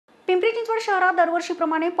पिंपरी चिंचवड शहरात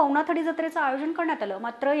दरवर्षीप्रमाणे पवनाथडी जत्रेचं आयोजन करण्यात आलं।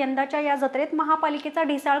 मात्र यंदाच्या या जत्रेत महापालिकेचा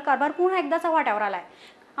ढिसाळ कारभार पुन्हा एकदाचा वाट्यावर आलाय।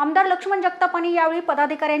 आमदार लक्ष्मण जगतापांनी यावेळी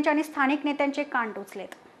पदाधिकाऱ्यांचे आणि स्थानिक नेत्यांचे कान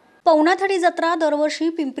टोचलेत। पवनाथडी जत्रा दरवर्षी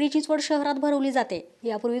पिंपरी चिंचवड शहरात भरवली जाते।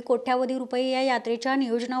 यापूर्वी कोट्यावधी रुपये या यात्रेच्या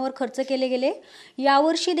नियोजनावर खर्च केले गेले।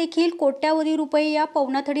 यावर्षी देखील कोट्यावधी रुपये या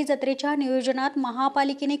पवनाथडी जत्रेच्या नियोजनात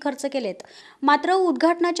महापालिकेने खर्च केलेत। मात्र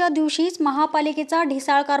उद्घाटनाच्या दिवशीच महापालिकेचा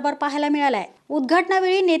ढिसाळ कारभार पाहायला मिळालाय।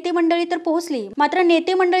 उद्घाटनावेळी नेते मंडळी तर पोहोचली, मात्र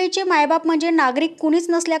नेते मंडळीचे मायबाप म्हणजे नागरिक कुणीच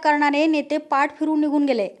नसल्या कारणाने नेते पाठ फिरून निघून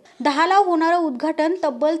गेले। 10 ला होणारं उद्घाटन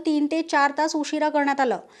तब्बल 3 ते 4 तास उशिरा करण्यात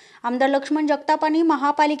आलं। आमदार लक्ष्मण जगतापांनी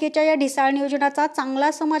महापालिकेच्या या ढिसाळ नियोजनाचा चांगला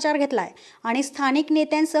समाचार घेतलाय आणि स्थानिक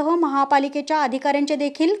नेत्यांसह महापालिकेच्या अधिकाऱ्यांचे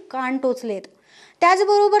देखील कान टोचलेत।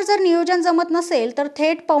 त्याचबरोबर जर नियोजन जमत नसेल तर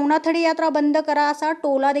थेट पवनाथडी यात्रा बंद करा असा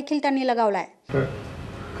टोला देखील त्यांनी लगावलाय।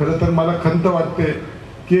 खरं तर मला खंत वाटते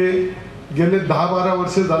की गेले 10-12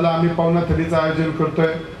 वर्ष झालं आम्ही पवनाथडीचं आयोजन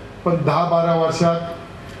करतोय, पण 10-12 वर्षात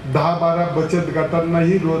 10-12 बचत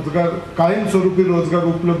गटांनाही रोजगार, कायमस्वरूपी रोजगार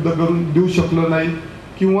उपलब्ध करून देऊ शकलो नाही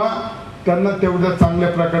किंवा त्यांना तेवढ्या चांगल्या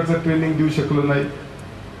प्रकारचं ट्रेनिंग देऊ शकलो नाही।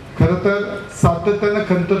 खरं तर सातत्यानं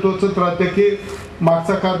खंत टोचत राहते की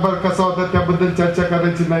मागचा कारभार कसा होता त्याबद्दल चर्चा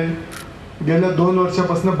करायची नाही। गेल्या 2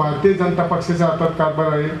 वर्षापासून भारतीय जनता पक्षाच्या हातात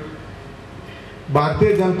कारभार आहे।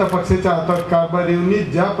 भारतीय जनता पक्षाच्या हातात कारभार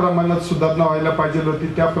येऊन ज्या प्रमाणात सुधारणा व्हायला पाहिजे होती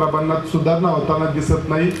त्या प्रमाणात सुधारणा होताना दिसत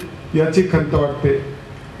नाही, याची खंत वाटते।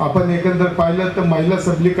 आपण एकंदर पाहिलं तर महिला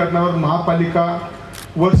सबलीकरणावर महापालिका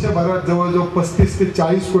वर्षभरात जवळजवळ 35 ते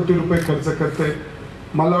 40 कोटी रुपये खर्च करते।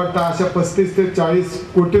 मला वाटतं अशा 35 ते 40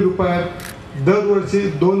 कोटी रुपयात दरवर्षी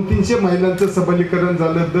 200-300 महिलांचं सबलीकरण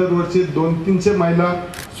झालं, दरवर्षी 200-300 महिला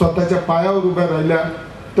स्वतःच्या पायावर उभ्या राहिल्या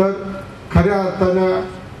तर खऱ्या अर्थानं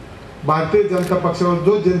भारतीय जनता पक्षावर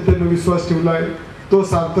जो जनतेने विश्वास ठेवलाय तो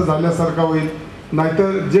सार्थ झाल्यासारखा होईल।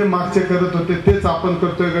 नाहीतर जे मागचे करत होते तेच आपण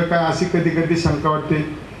करतोय का काय अशी कधी कधी शंका वाटते।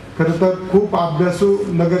 खरं तर खूप अभ्यासू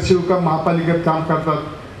नगरसेविका महापालिकेत काम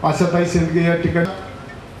करतात। आशाताई शेंडगे या ठिकाणी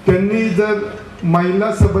त्यांनी जर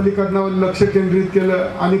महिला सबलीकरणावर लक्ष केंद्रित केलं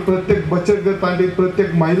आणि प्रत्येक बचत गट आणि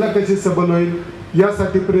प्रत्येक महिला कशी सबल होईल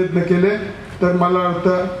यासाठी प्रयत्न केले तर मला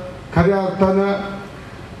वाटतं खऱ्या अर्थानं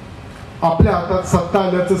आपल्या हातात सत्ता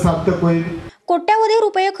आल्याचं सार्थक होईल। कोट्यावधी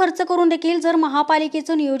रुपये खर्च करून देखील जर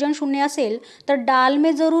महापालिकेचं नियोजन शून्य असेल तर डाल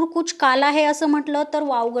में जरूर कुछ काला है असं म्हटलं तर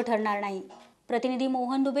वावगं ठरणार नाही। प्रतिनिधी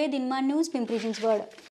मोहन दुबे, दिनमान न्यूज, पिंपरी चिंचवड।